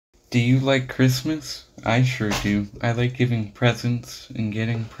Do you like Christmas? I sure do. I like giving presents and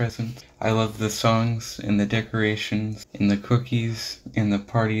getting presents. I love the songs and the decorations and the cookies and the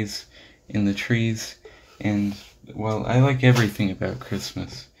parties and the trees and, well, I like everything about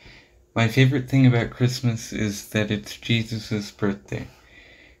Christmas. My favorite thing about Christmas is that it's Jesus' birthday.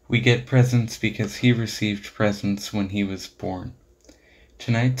 We get presents because he received presents when he was born.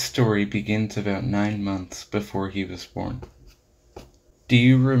 Tonight's story begins about 9 months before he was born. Do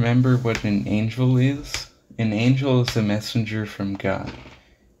you remember what an angel is? An angel is a messenger from God.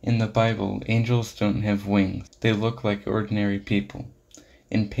 In the Bible, angels don't have wings. They look like ordinary people.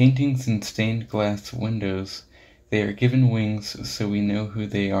 In paintings and stained glass windows, they are given wings so we know who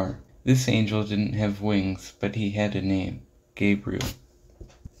they are. This angel didn't have wings, but he had a name, Gabriel.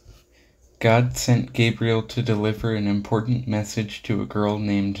 God sent Gabriel to deliver an important message to a girl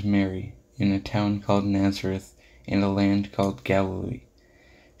named Mary in a town called Nazareth in a land called Galilee.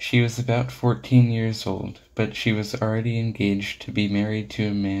 She was about 14 years old, but she was already engaged to be married to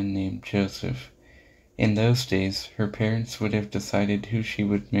a man named Joseph. In those days, her parents would have decided who she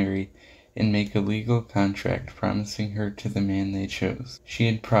would marry and make a legal contract promising her to the man they chose. She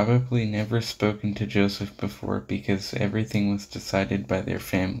had probably never spoken to Joseph before because everything was decided by their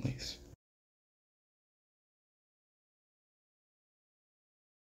families.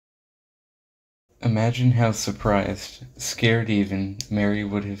 Imagine how surprised, scared even, Mary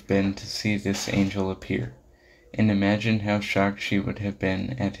would have been to see this angel appear, and imagine how shocked she would have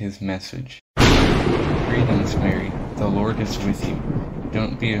been at his message. Greetings, Mary, the Lord is with you.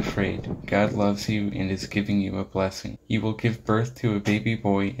 Don't be afraid, God loves you and is giving you a blessing. You will give birth to a baby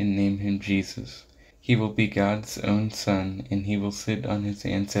boy and name him Jesus. He will be God's own son, and he will sit on his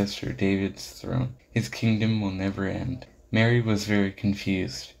ancestor David's throne. His kingdom will never end. Mary was very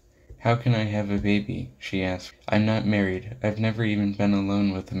confused. How can I have a baby? She asked. I'm not married. I've never even been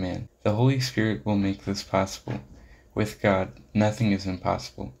alone with a man. The Holy Spirit will make this possible. With God, nothing is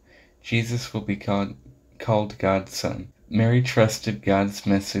impossible. Jesus will be called God's Son. Mary trusted God's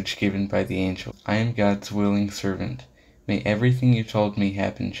message given by the angel. I am God's willing servant. May everything you told me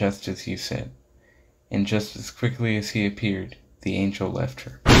happen just as you said. And just as quickly as he appeared, the angel left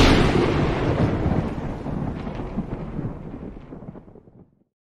her.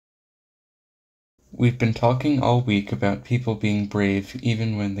 We've been talking all week about people being brave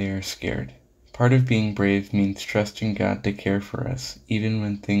even when they are scared. Part of being brave means trusting God to care for us, even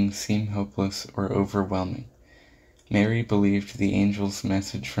when things seem hopeless or overwhelming. Mary believed the angel's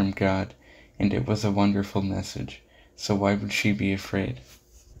message from God, and it was a wonderful message, so why would she be afraid?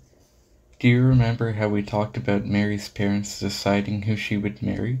 Do you remember how we talked about Mary's parents deciding who she would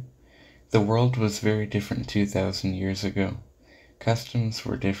marry? The world was very different 2,000 years ago. Customs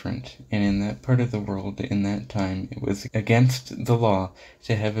were different, and in that part of the world in that time it was against the law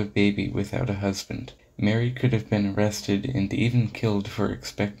to have a baby without a husband. Mary could have been arrested and even killed for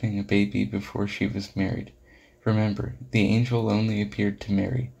expecting a baby before she was married. Remember, the angel only appeared to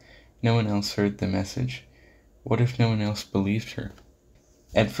Mary. No one else heard the message. What if no one else believed her?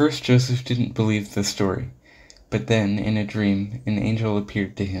 At first Joseph didn't believe the story, but then, in a dream, an angel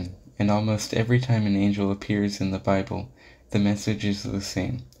appeared to him, and almost every time an angel appears in the Bible, the message is the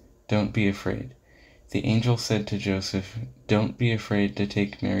same. Don't be afraid. The angel said to Joseph, don't be afraid to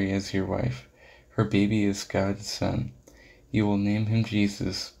take Mary as your wife. Her baby is God's son. You will name him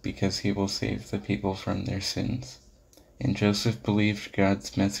Jesus because he will save the people from their sins. And Joseph believed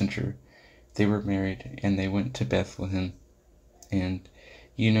God's messenger. They were married and they went to Bethlehem. And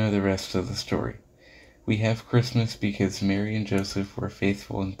you know the rest of the story. We have Christmas because Mary and Joseph were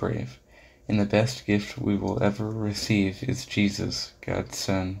faithful and brave. And the best gift we will ever receive is Jesus, God's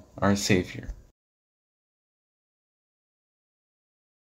Son, our Savior.